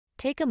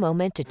Take a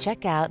moment to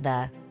check out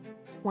the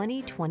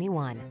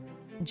 2021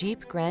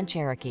 Jeep Grand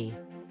Cherokee.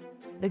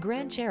 The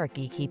Grand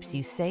Cherokee keeps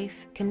you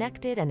safe,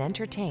 connected, and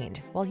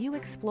entertained while you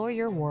explore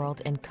your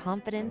world in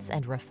confidence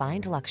and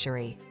refined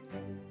luxury.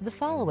 The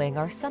following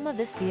are some of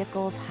this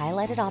vehicle's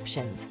highlighted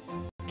options: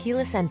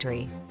 keyless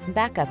entry,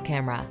 backup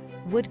camera,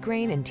 wood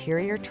grain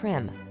interior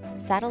trim,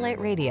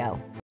 satellite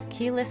radio,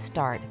 keyless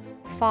start,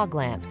 fog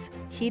lamps,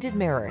 heated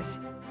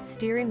mirrors,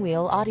 steering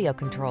wheel audio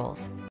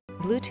controls,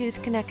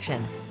 Bluetooth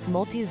connection,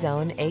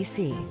 multi-zone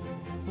AC.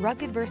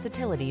 Rugged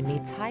versatility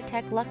meets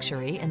high-tech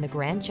luxury in the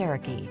Grand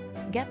Cherokee.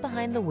 Get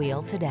behind the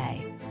wheel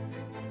today.